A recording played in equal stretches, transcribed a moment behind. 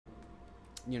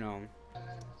you know,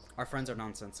 our friends are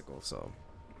nonsensical, so.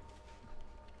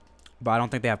 But I don't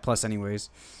think they have plus anyways.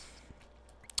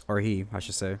 Or he, I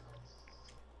should say.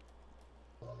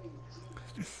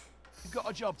 You've got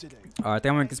a job to do. Alright, I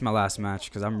think I'm gonna get this my last match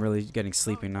because I'm really getting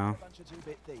sleepy now.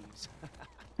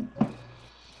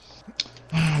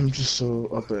 I'm just so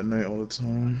up at night all the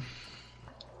time.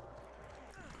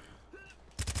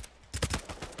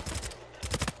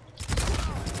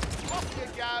 Off you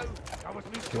go.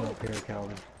 Go up here,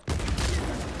 Calvin.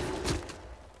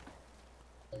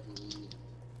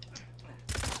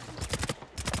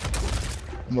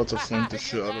 I'm about to flank the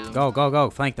shit out of them. Go, go, go.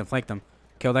 Flank them, flank them.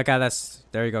 Kill that guy that's...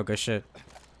 There you go, good shit.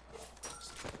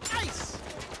 Ace.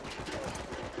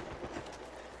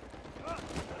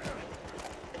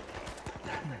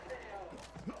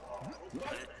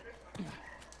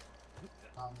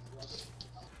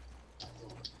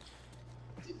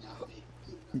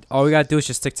 All we gotta do is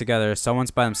just stick together.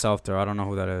 Someone's by himself though. I don't know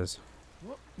who that is.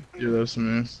 Yeah, that's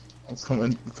me. I'm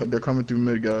coming. They're coming through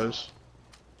mid, guys.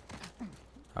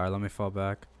 Alright, let me fall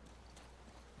back.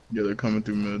 Yeah, they're coming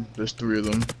through mid. There's 3 of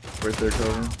them right there,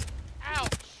 covering.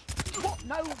 Ouch. What?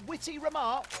 No witty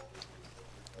remark.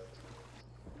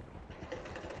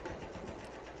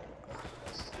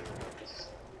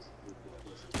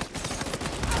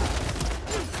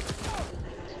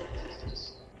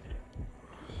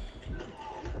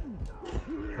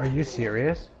 Are you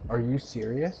serious? Are you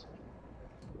serious?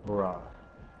 Bruh.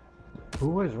 Who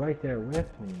was right there with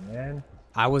me, man?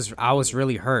 I was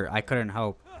really hurt. I couldn't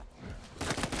help.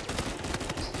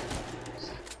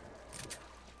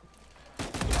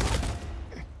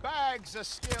 Bags are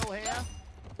still here.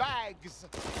 Bags.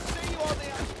 See you on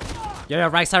the... Yeah,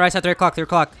 right side, 3 o'clock, 3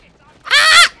 o'clock.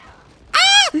 Ah!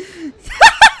 Ah!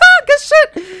 Good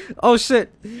shit! Oh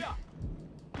shit.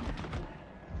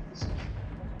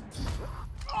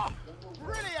 Oh,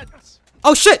 brilliant.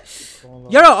 Oh shit!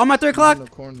 Yo, on my 3 o'clock.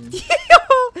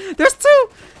 Yo, there's 2.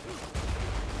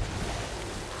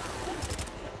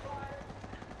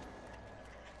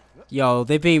 Yo,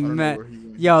 they being mad.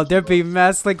 Yo, they're being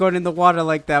mad slick going in the water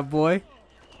like that, boy.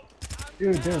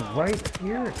 Dude, they're right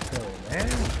here still, man.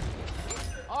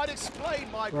 I'd explain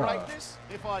my greatness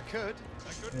if I could. I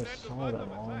just saw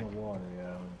them all in the water,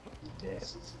 yo. Dead.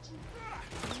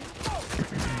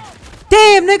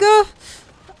 Damn, nigga!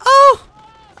 Oh!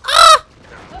 Ah!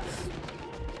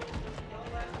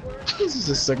 This is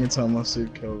the second time I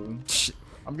saved Kelvin.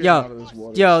 I'm getting Yo, out of this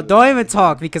water. yo, don't even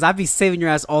talk because I be saving your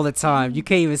ass all the time. You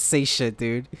can't even say shit,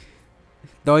 dude.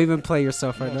 Don't even play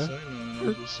yourself right now.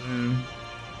 I'm just saying.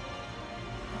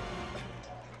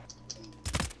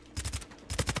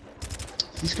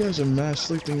 These guys are mad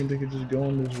slick thinking they could just go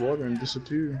in this water and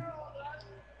disappear.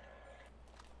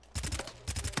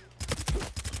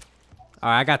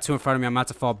 Alright, I got 2 in front of me. I'm about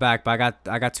to fall back, but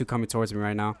I got 2 coming towards me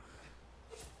right now.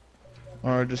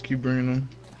 Alright, just keep bringing them.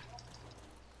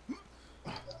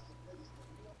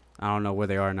 I don't know where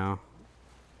they are now.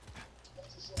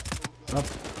 Up.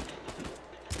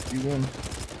 You won.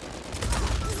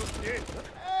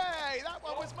 Hey, that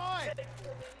one was mine.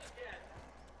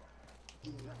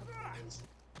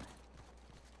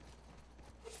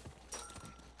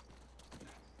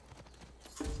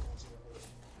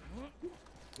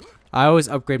 I always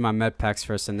upgrade my med packs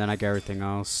first and then I get everything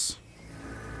else.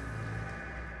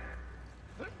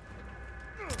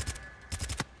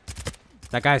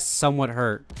 That guy's somewhat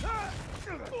hurt.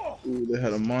 Ooh, they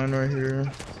had a mine right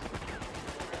here.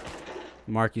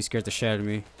 Mark, you scared the shit out of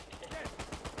me.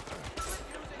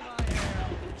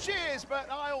 Cheers, but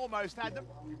I almost had them.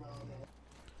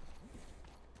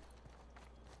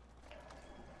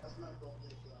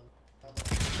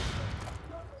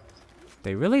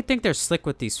 They really think they're slick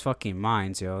with these fucking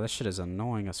mines, yo. That shit is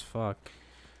annoying as fuck.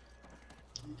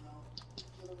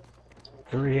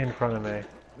 3 in front of me.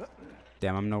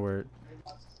 Damn, I'm nowhere.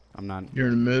 I'm not. You're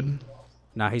in mid.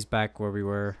 Nah, he's back where we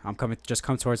were. I'm coming. Just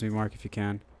come towards me, Mark, if you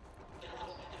can.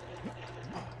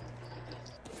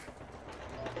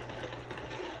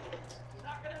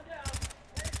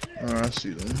 Alright, I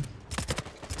see them.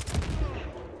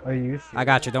 Are you serious? I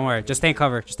got you. Don't worry. Just stay in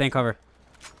cover. Just stay in cover.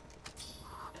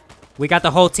 We got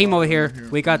the whole team over here.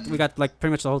 We got like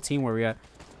pretty much the whole team where we at.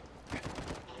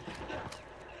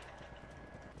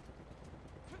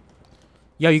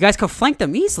 Yo, you guys could flank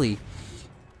them easily.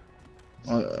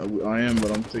 I am,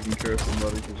 but I'm taking care of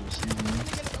somebody because you see me.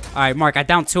 All right, Mark. I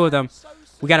downed 2 of them.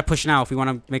 We gotta push now if we want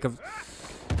to make a. You've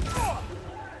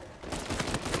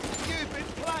been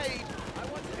played. I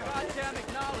want to write down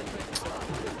acknowledgement.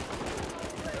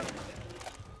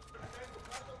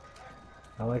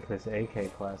 I like this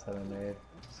AK class that I made.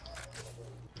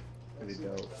 Pretty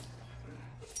dope.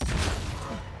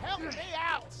 Help me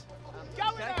out.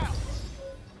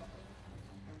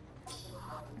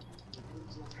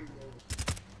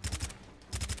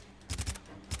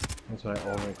 happens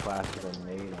when I only class with a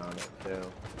nade on it too.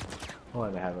 I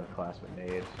want to have a class with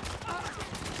nades.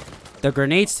 The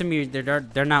grenades to me,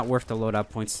 they're not worth the loadout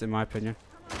points in my opinion.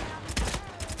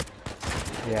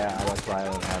 Yeah, that's why I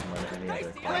don't have one in any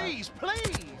other class.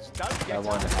 Please, don't I get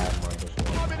want to have one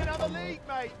just I'm in another league,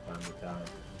 mate. time to time.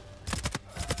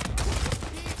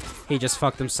 He just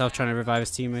fucked himself trying to revive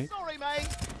his teammate. Sorry, mate.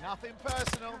 Nothing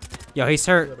personal. Yo, he's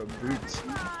hurt. Got a boot.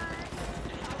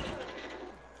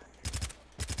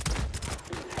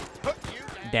 Put you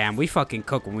down. Damn, we fucking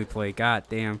cook when we play. God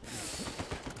damn.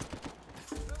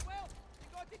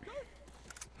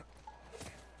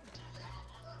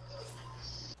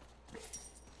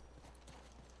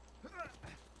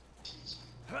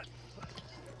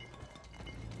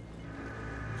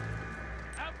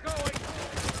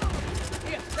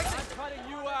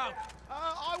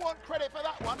 I want credit for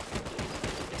that one.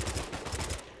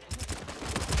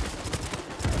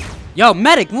 Yo,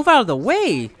 medic, move out of the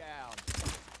way. Down.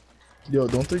 Yo,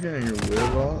 don't they get in your way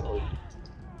a lot? Like,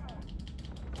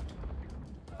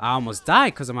 I almost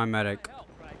died because of my medic.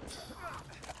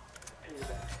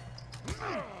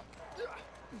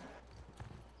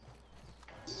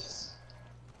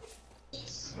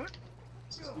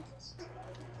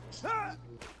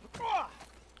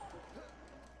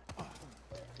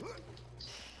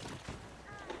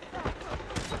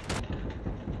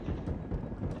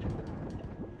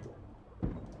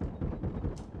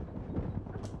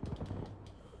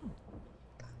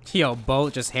 Yo,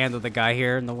 boat just handled the guy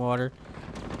here in the water.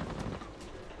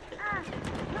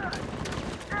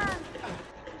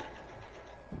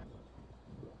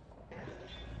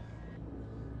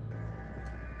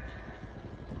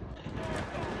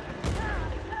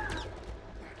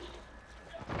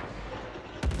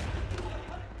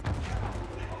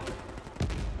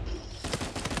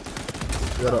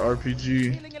 got an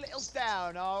RPG. Feeling a little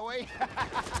down, are we?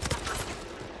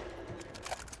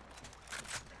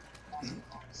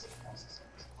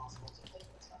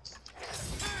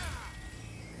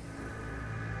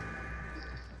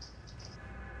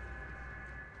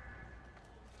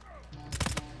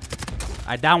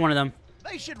 I downed one of them.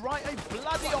 They should write a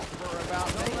bloody opera about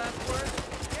me.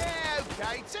 Yeah,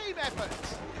 okay, team effort.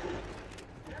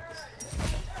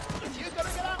 You gotta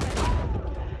get out.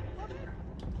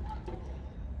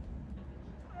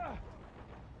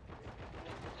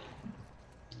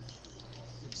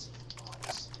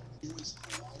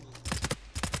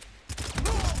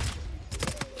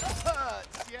 That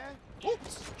hurts, yeah?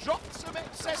 Oops, dropped some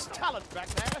excess talent back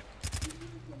there.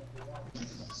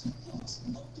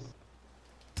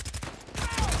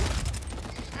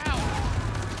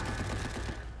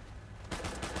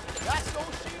 That's all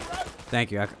she wrote.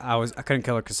 Thank you. I couldn't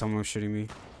kill her because someone was shooting me.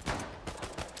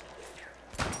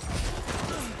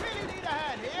 Really need a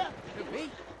hand here. Could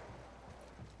be.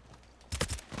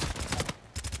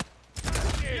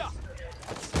 Yeah.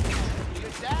 You're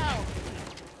down.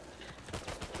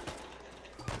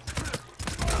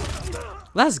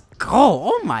 Let's go.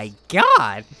 Oh my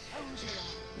god.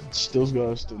 Those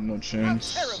guys stood no How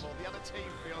chance. terrible